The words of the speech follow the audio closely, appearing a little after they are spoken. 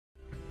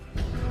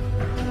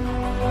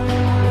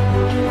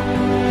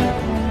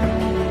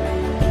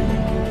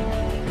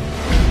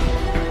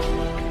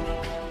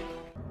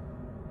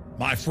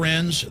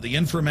friends, the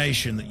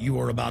information that you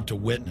are about to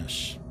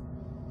witness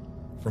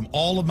from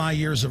all of my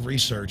years of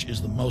research is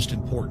the most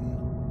important.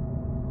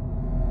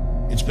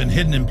 It's been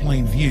hidden in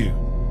plain view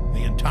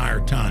the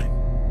entire time.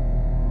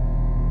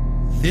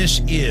 This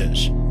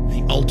is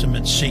the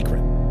ultimate secret,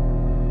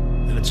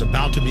 and it's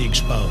about to be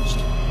exposed.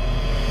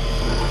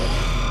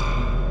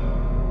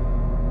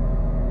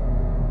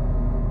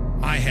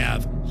 I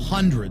have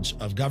hundreds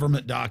of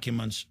government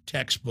documents,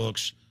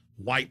 textbooks,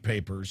 white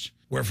papers,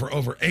 where for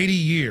over 80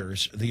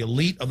 years, the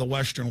elite of the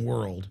Western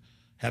world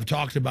have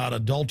talked about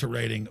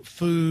adulterating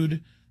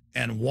food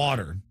and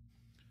water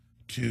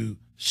to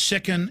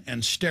sicken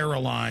and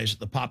sterilize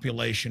the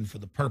population for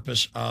the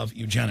purpose of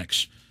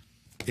eugenics.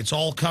 It's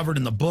all covered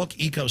in the book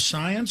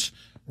Eco-Science,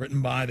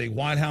 written by the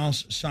White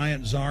House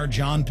science czar,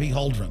 John P.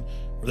 Holdren,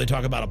 where they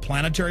talk about a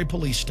planetary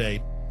police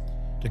state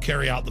to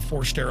carry out the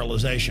forced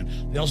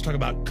sterilization. They also talk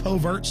about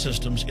covert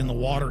systems in the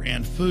water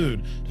and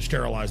food to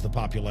sterilize the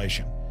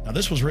population. Now,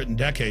 this was written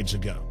decades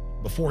ago,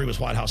 before he was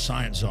White House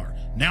science czar.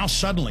 Now,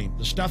 suddenly,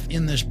 the stuff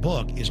in this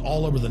book is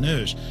all over the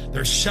news.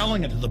 They're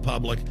selling it to the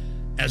public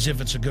as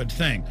if it's a good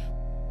thing.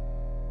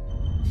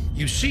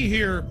 You see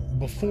here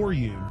before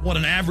you what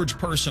an average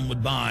person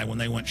would buy when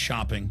they went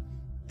shopping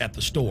at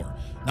the store.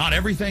 Not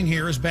everything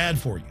here is bad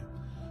for you,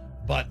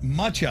 but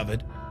much of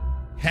it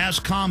has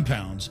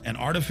compounds and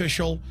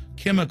artificial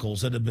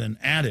chemicals that have been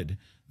added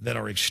that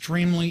are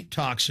extremely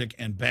toxic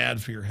and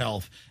bad for your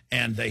health,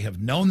 and they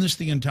have known this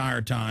the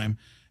entire time,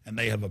 and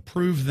they have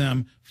approved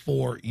them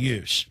for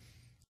use.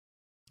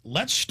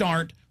 Let's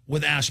start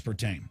with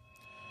aspartame.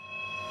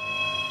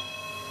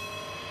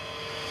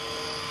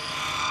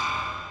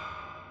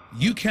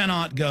 You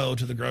cannot go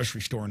to the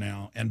grocery store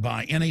now and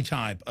buy any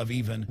type of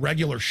even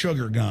regular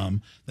sugar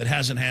gum that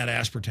hasn't had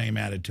aspartame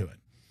added to it.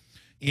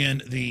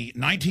 In the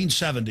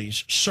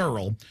 1970s,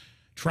 Searle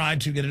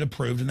tried to get it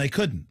approved, and they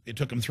couldn't. It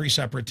took them 3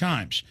 separate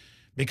times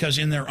because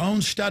in their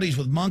own studies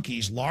with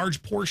monkeys,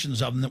 large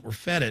portions of them that were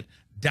fed it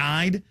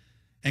died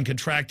and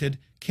contracted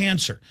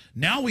cancer.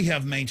 Now we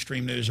have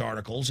mainstream news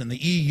articles, and the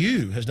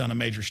EU has done a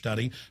major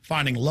study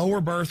finding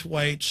lower birth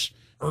weights,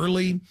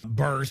 early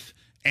birth,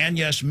 and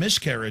yes,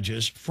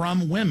 miscarriages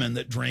from women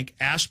that drink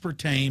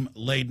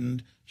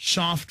aspartame-laden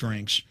soft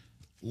drinks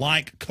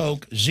like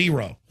Coke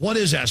Zero. What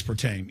is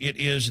aspartame? It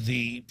is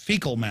the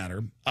fecal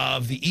matter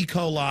of the E.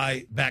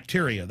 coli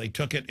bacteria. They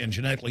took it and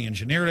genetically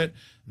engineered it.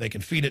 They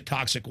can feed it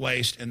toxic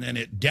waste, and then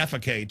it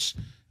defecates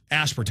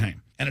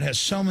aspartame. And it has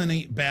so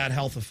many bad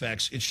health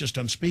effects, it's just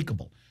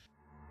unspeakable.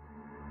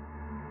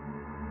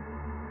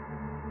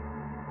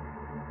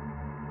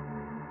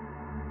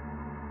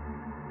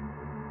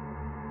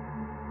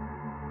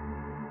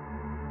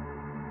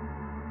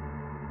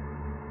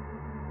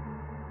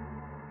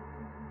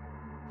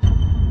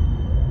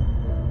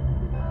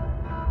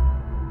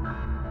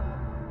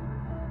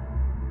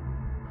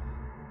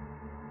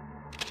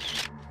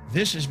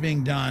 This is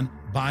being done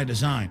by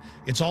design.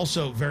 It's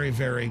also very,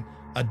 very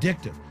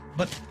addictive.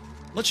 But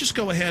let's just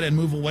go ahead and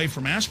move away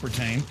from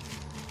aspartame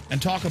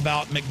and talk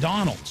about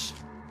McDonald's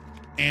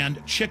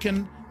and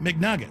chicken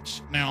McNuggets.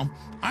 Now,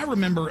 I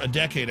remember a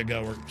decade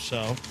ago or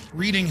so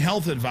reading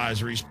health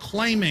advisories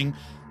claiming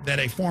that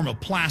a form of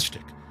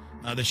plastic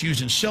that's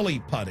used in silly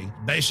putty,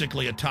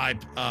 basically a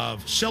type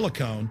of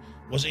silicone,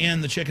 was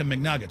in the chicken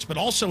McNuggets, but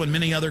also in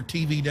many other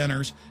TV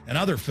dinners and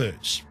other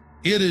foods.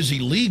 It is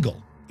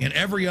illegal in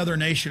every other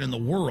nation in the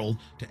world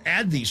to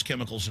add these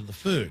chemicals to the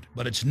food,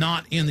 but it's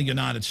not in the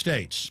United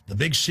States. The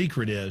big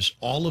secret is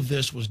all of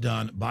this was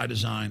done by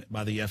design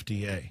by the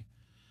FDA.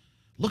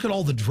 Look at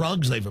all the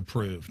drugs they've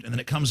approved, and then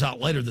it comes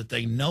out later that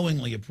they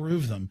knowingly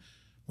approve them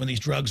when these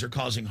drugs are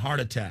causing heart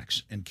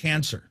attacks and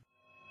cancer.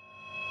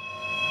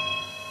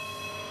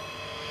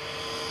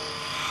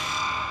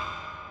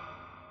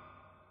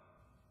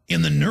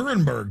 In the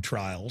Nuremberg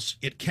trials,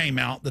 it came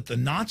out that the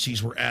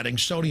Nazis were adding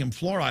sodium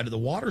fluoride to the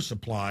water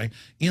supply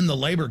in the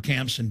labor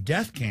camps and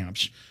death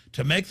camps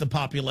to make the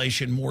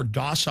population more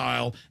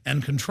docile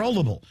and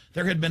controllable.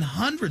 There had been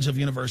hundreds of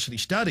university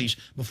studies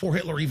before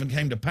Hitler even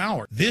came to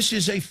power. This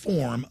is a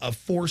form of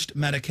forced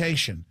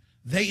medication.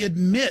 They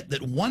admit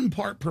that 1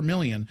 part per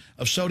million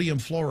of sodium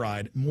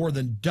fluoride more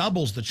than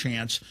doubles the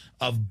chance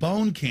of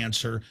bone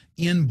cancer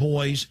in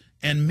boys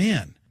and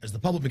men. As the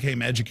public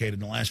became educated in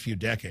the last few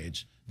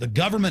decades, the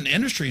government and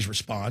industry's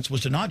response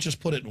was to not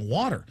just put it in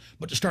water,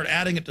 but to start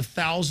adding it to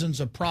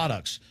thousands of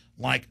products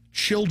like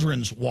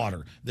children's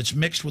water that's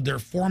mixed with their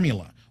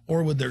formula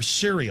or with their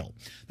cereal.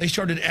 They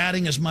started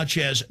adding as much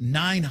as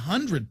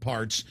 900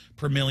 parts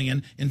per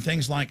million in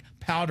things like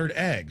powdered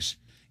eggs.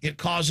 It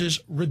causes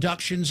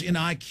reductions in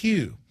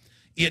IQ.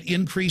 It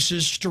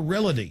increases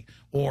sterility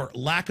or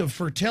lack of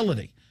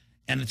fertility,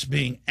 and it's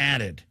being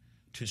added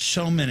to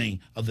so many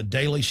of the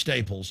daily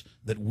staples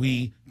that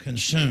we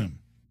consume.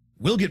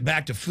 We'll get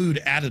back to food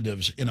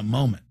additives in a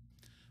moment.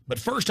 But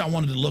first, I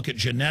wanted to look at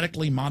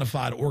genetically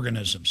modified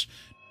organisms.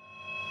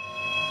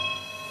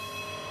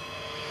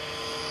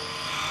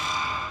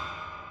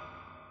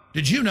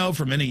 Did you know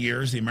for many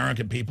years the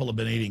American people have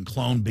been eating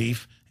cloned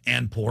beef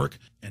and pork,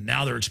 and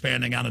now they're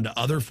expanding out into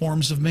other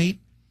forms of meat?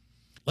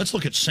 Let's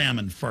look at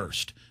salmon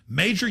first.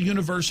 Major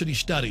university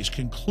studies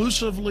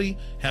conclusively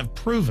have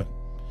proven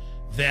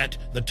that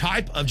the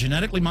type of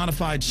genetically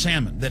modified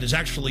salmon that is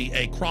actually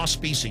a cross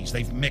species,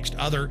 they've mixed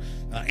other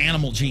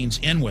animal genes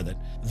in with it,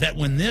 that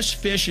when this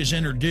fish is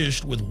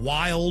introduced with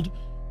wild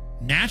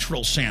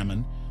natural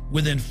salmon,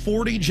 within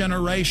 40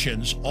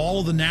 generations,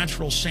 all of the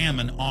natural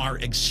salmon are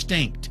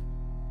extinct.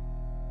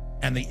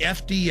 And the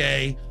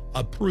FDA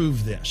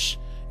approved this.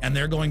 And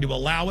they're going to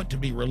allow it to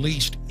be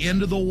released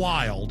into the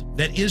wild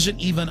that isn't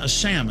even a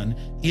salmon.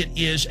 It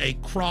is a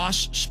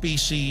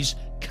cross-species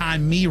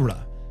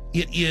chimera.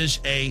 It is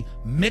a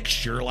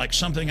mixture like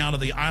something out of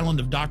the island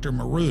of Dr.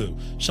 Moreau,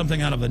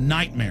 something out of a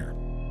nightmare.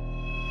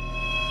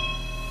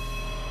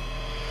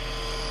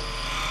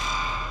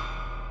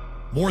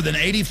 More than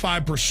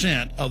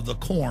 85% of the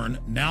corn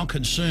now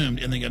consumed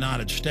in the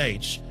United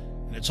States,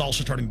 and it's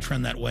also starting to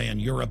trend that way in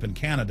Europe and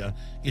Canada,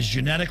 is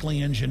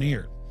genetically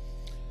engineered.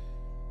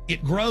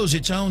 It grows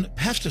its own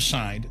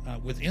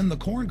pesticide within the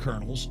corn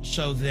kernels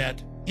so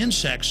that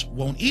insects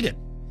won't eat it.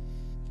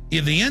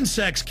 If the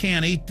insects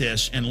can't eat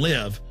this and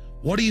live,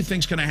 what do you think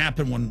is going to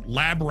happen when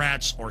lab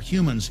rats or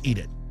humans eat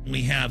it?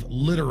 We have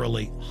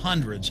literally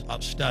hundreds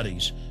of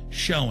studies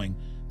showing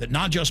that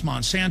not just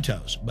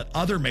Monsanto's, but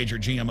other major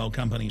GMO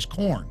companies'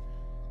 corn,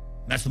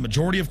 that's the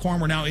majority of corn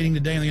we're now eating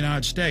today in the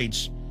United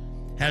States,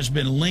 has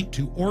been linked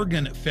to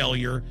organ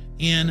failure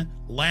in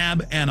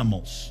lab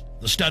animals.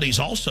 The studies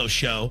also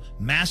show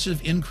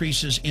massive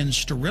increases in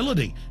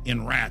sterility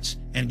in rats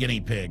and guinea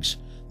pigs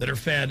that are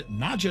fed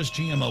not just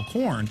GMO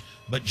corn,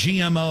 but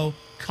GMO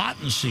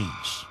cotton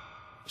seeds.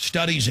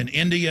 Studies in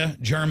India,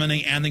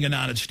 Germany, and the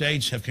United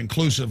States have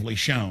conclusively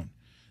shown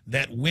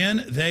that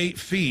when they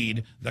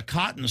feed the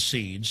cotton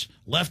seeds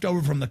left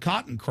over from the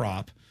cotton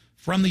crop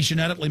from these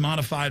genetically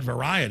modified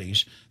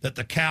varieties, that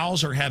the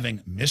cows are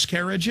having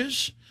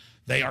miscarriages,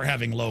 they are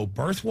having low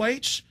birth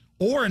weights,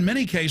 or in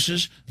many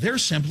cases, they're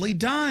simply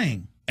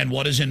dying. And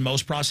what is in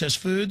most processed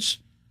foods?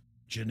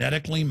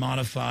 Genetically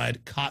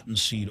modified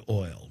cottonseed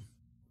oil.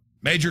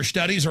 Major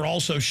studies are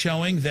also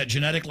showing that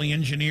genetically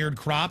engineered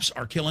crops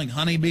are killing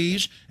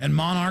honeybees and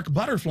monarch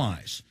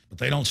butterflies. But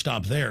they don't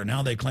stop there.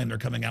 Now they claim they're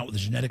coming out with a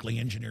genetically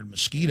engineered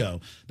mosquito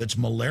that's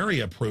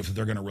malaria-proof that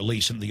they're going to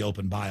release into the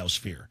open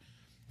biosphere.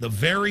 The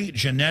very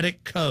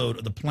genetic code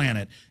of the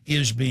planet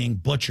is being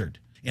butchered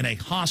in a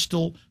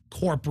hostile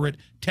corporate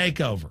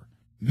takeover.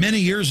 Many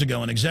years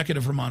ago, an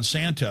executive from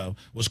Monsanto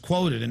was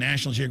quoted in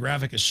National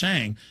Geographic as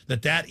saying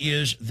that that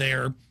is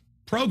their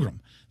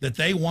program, that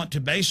they want to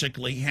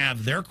basically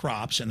have their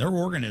crops and their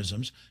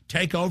organisms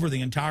take over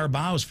the entire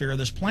biosphere of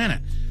this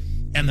planet.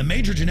 And the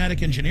major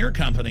genetic engineer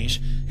companies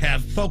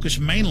have focused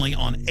mainly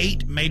on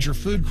 8 major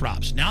food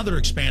crops. Now they're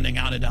expanding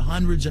out into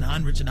hundreds and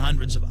hundreds and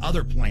hundreds of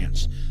other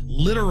plants,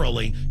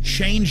 literally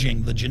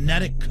changing the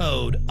genetic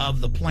code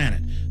of the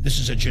planet. This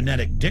is a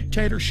genetic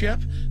dictatorship.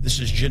 This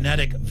is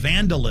genetic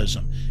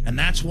vandalism. And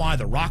that's why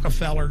the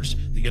Rockefellers,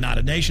 the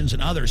United Nations,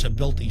 and others have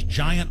built these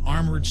giant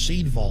armored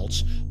seed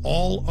vaults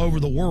all over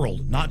the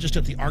world, not just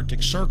at the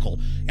Arctic Circle.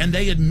 And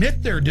they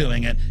admit they're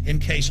doing it in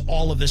case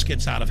all of this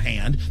gets out of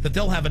hand, that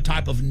they'll have a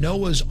type of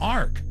Noah's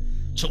Ark.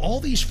 So all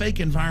these fake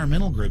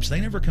environmental groups,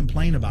 they never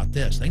complain about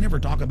this. They never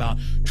talk about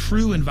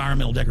true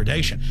environmental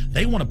degradation.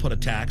 They want to put a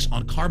tax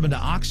on carbon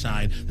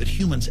dioxide that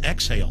humans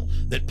exhale,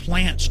 that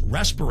plants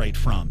respirate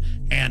from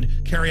and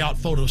carry out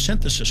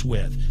photosynthesis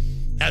with,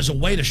 as a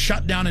way to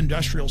shut down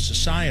industrial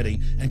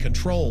society and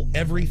control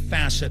every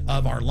facet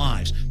of our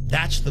lives.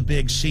 That's the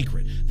big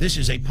secret. This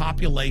is a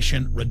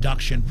population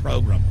reduction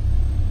program.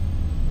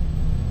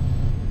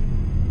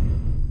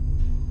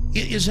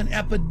 It is an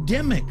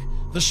epidemic.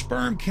 The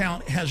sperm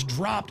count has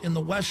dropped in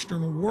the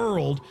Western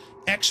world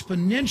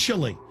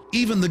exponentially.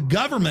 Even the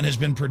government has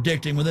been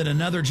predicting within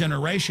another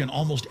generation,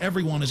 almost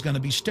everyone is going to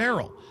be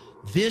sterile.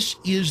 This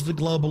is the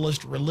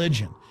globalist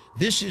religion.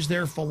 This is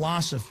their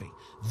philosophy.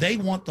 They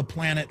want the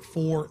planet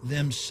for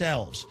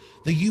themselves.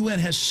 The UN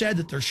has said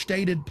that their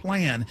stated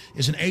plan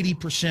is an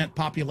 80%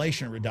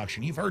 population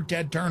reduction. You've heard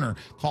Ted Turner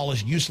call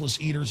us useless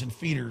eaters and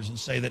feeders and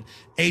say that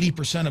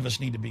 80% of us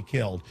need to be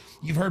killed.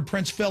 You've heard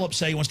Prince Philip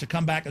say he wants to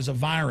come back as a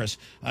virus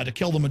to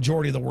kill the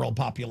majority of the world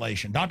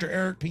population. Dr.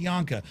 Eric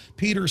Pianka,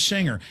 Peter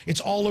Singer,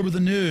 it's all over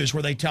the news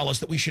where they tell us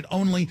that we should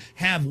only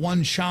have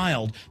one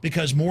child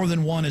because more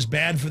than one is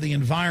bad for the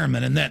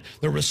environment and that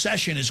the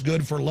recession is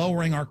good for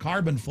lowering our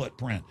carbon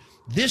footprint.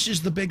 This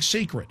is the big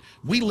secret.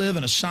 We live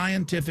in a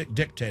scientific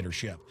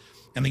dictatorship,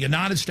 and the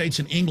United States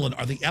and England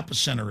are the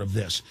epicenter of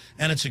this,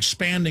 and it's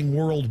expanding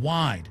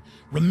worldwide.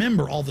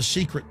 Remember all the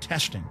secret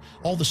testing,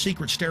 all the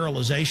secret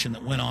sterilization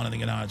that went on in the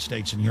United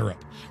States and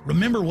Europe.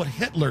 Remember what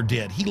Hitler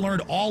did. He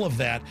learned all of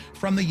that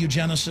from the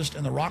eugenicist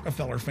and the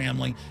Rockefeller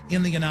family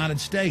in the United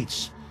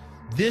States.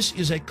 This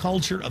is a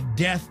culture of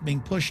death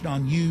being pushed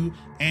on you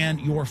and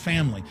your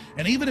family.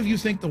 And even if you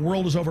think the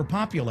world is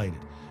overpopulated,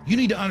 you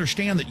need to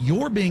understand that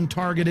you're being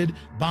targeted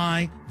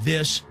by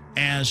this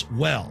as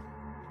well.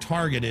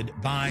 Targeted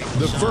by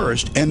the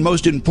first and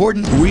most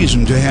important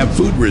reason to have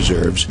food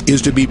reserves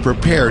is to be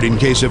prepared in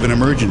case of an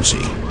emergency.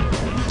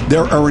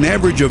 There are an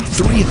average of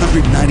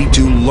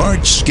 392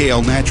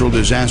 large-scale natural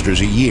disasters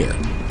a year.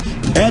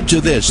 Add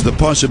to this the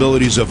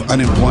possibilities of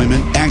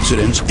unemployment,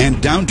 accidents, and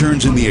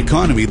downturns in the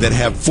economy that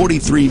have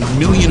 43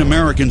 million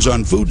Americans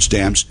on food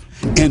stamps,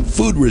 and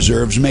food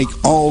reserves make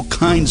all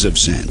kinds of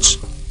sense.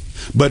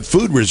 But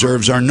food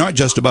reserves are not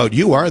just about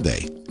you, are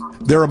they?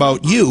 They're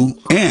about you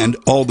and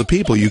all the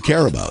people you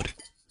care about.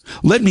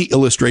 Let me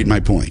illustrate my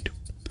point.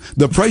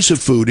 The price of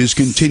food is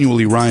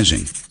continually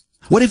rising.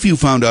 What if you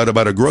found out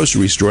about a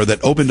grocery store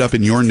that opened up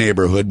in your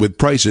neighborhood with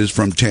prices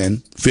from 10,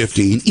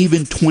 15,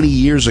 even 20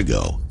 years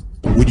ago?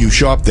 Would you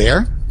shop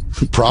there?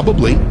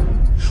 Probably.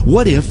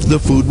 What if the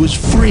food was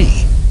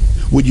free?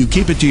 Would you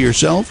keep it to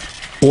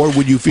yourself? Or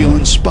would you feel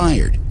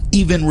inspired,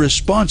 even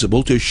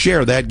responsible to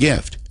share that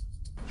gift?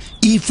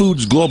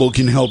 eFoods Global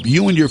can help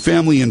you and your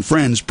family and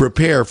friends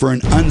prepare for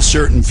an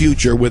uncertain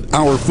future with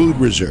our food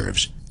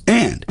reserves.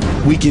 And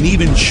we can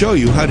even show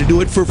you how to do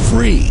it for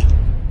free.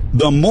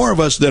 The more of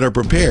us that are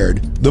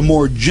prepared, the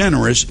more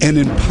generous and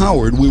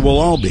empowered we will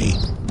all be,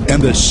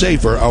 and the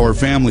safer our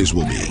families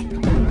will be.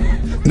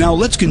 Now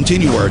let's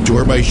continue our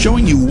tour by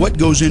showing you what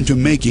goes into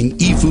making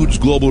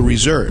eFoods Global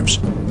Reserves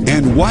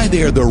and why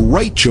they are the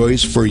right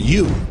choice for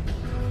you.